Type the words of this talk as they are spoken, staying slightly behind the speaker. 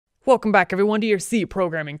Welcome back everyone to your C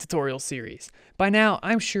programming tutorial series. By now,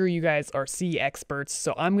 I'm sure you guys are C experts,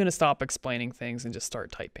 so I'm going to stop explaining things and just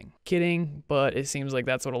start typing. Kidding, but it seems like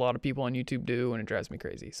that's what a lot of people on YouTube do and it drives me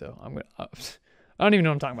crazy, so I don't even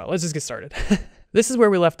know what I'm talking about. Let's just get started. This is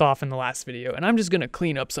where we left off in the last video, and I'm just going to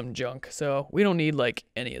clean up some junk, so we don't need like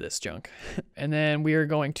any of this junk. And then we are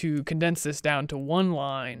going to condense this down to one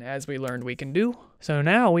line as we learned we can do. So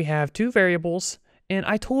now we have two variables. And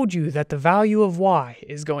I told you that the value of y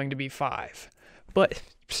is going to be 5. But,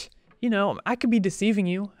 you know, I could be deceiving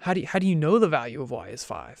you. How do you know the value of y is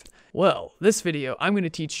 5? Well, this video, I'm going to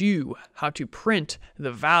teach you how to print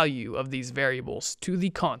the value of these variables to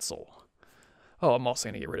the console. Oh, I'm also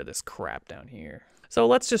going to get rid of this crap down here. So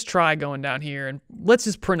let's just try going down here and let's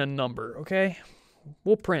just print a number, okay?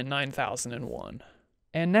 We'll print 9001.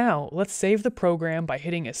 And now let's save the program by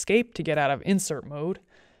hitting escape to get out of insert mode.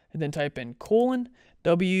 And then type in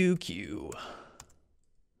 :WQ.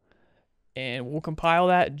 And we'll compile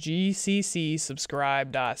that gcc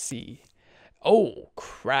subscribe.c. Oh,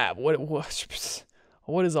 crap. What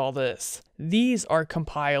is all this? These are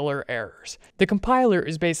compiler errors. The compiler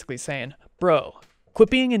is basically saying, bro, quit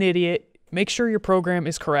being an idiot. Make sure your program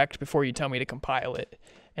is correct before you tell me to compile it.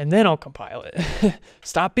 And then I'll compile it.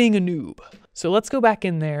 Stop being a noob. So let's go back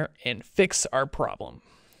in there and fix our problem.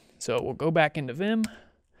 So we'll go back into Vim.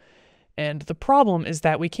 And the problem is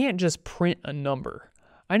that we can't just print a number.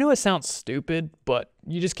 I know it sounds stupid, but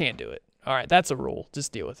you just can't do it. All right, that's a rule.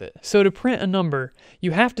 Just deal with it. So to print a number,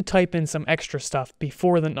 you have to type in some extra stuff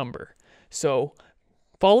before the number. So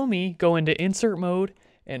follow me, go into insert mode,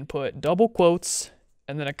 and put double quotes,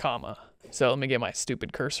 and then a comma. So let me get my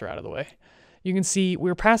stupid cursor out of the way. You can see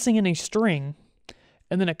we're passing in a string,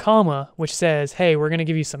 and then a comma, which says, hey, we're going to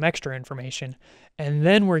give you some extra information. And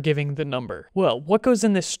then we're giving the number. Well, what goes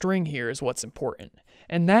in this string here is what's important.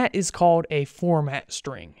 And that is called a format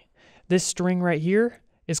string. This string right here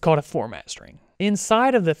is called a format string.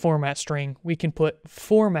 Inside of the format string, we can put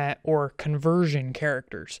format or conversion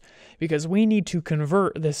characters because we need to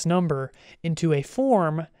convert this number into a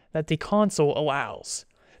form that the console allows.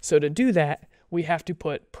 So to do that, we have to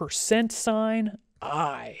put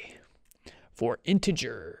 %i for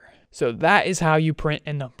integer. So that is how you print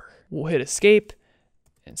a number. We'll hit escape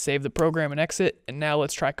and save the program and exit, and now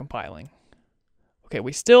let's try compiling. Okay,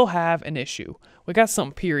 we still have an issue. We got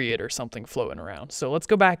some period or something floating around, so let's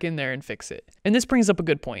go back in there and fix it. And this brings up a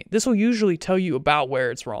good point. This will usually tell you about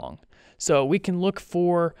where it's wrong. So we can look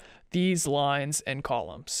for these lines and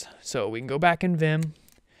columns. So we can go back in Vim,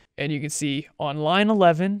 and you can see on line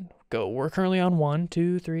 11, we're currently on 1,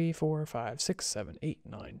 2, 3, 4, 5, 6, 7, 8,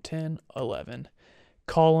 9, 10, 11.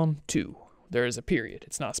 Column 2, there is a period.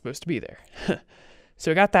 It's not supposed to be there. So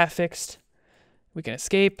we got that fixed. We can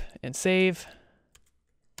escape and save.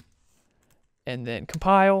 And then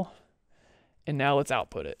compile. And now let's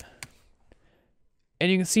output it. And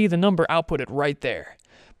you can see the number outputted right there.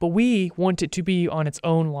 But we want it to be on its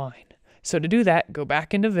own line. So to do that, go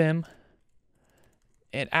back into Vim.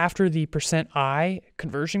 And after the %i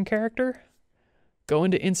conversion character, go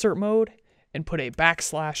into insert mode and put a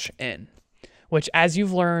 \n, which as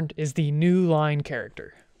you've learned is the new line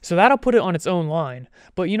character. So that'll put it on its own line,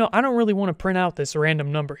 but you know, I don't really want to print out this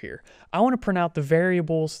random number here. I want to print out the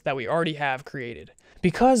variables that we already have created.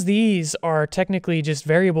 Because these are technically just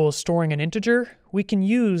variables storing an integer, we can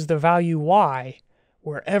use the value y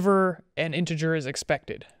wherever an integer is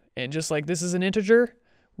expected. And just like this is an integer,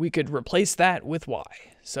 we could replace that with y.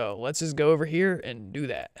 So let's just go over here and do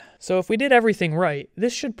that. So if we did everything right,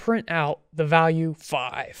 this should print out the value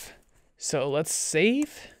 5. So let's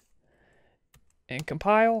save and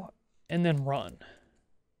compile and then run.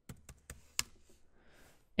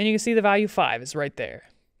 And you can see the value 5 is right there.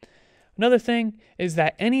 Another thing is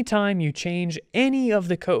that anytime you change any of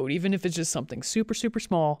the code, even if it's just something super, super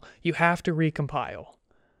small, you have to recompile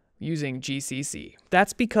using GCC.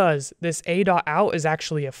 That's because this a.out is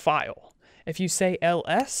actually a file. If you say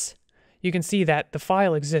ls, you can see that the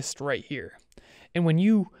file exists right here. And when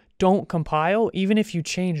you don't compile, even if you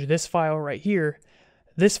change this file right here,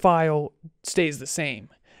 this file stays the same.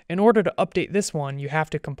 In order to update this one, you have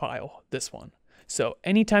to compile this one. So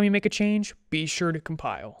anytime you make a change, be sure to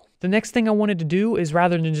compile. The next thing I wanted to do is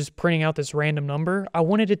rather than just printing out this random number, I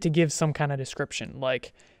wanted it to give some kind of description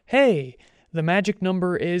like, hey, the magic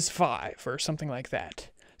number is 5 or something like that.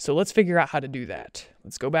 So let's figure out how to do that.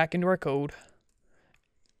 Let's go back into our code.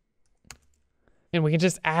 And we can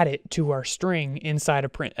just add it to our string inside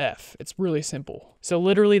of Printf. It's really simple. So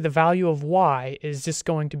literally the value of y is just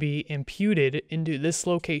going to be imputed into this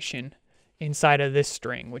location inside of this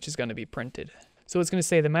string, which is going to be printed. So it's going to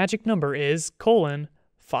say the magic number is : 5.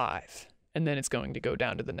 and then it's going to go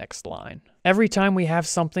down to the next line. Every time we have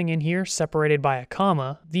something in here separated by a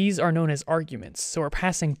comma, these are known as arguments. So we're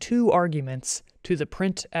passing 2 arguments to the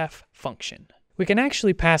printf function. We can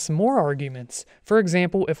actually pass more arguments. For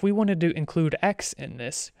example, if we wanted to include x in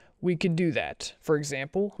this, we could do that. For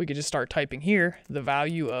example, we could just start typing here, the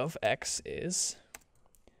value of x is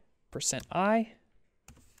 %i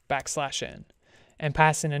 \n, and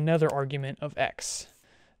pass in another argument of x.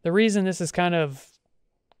 The reason this is kind of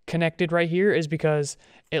connected right here is because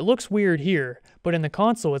it looks weird here, but in the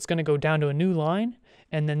console it's going to go down to a new line,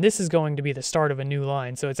 and then this is going to be the start of a new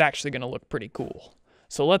line, so it's actually going to look pretty cool.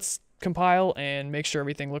 So let's compile and make sure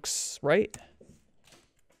everything looks right.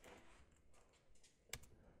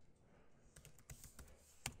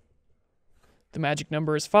 The magic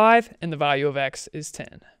number is 5, and the value of x is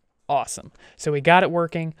 10. Awesome. So we got it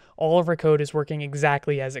working. All of our code is working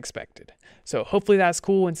exactly as expected. So hopefully that's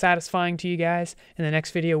cool and satisfying to you guys. In the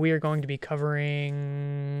next video, we are going to be covering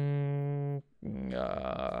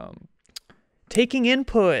taking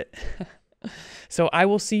input. So I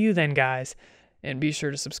will see you then, guys, and be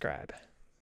sure to subscribe.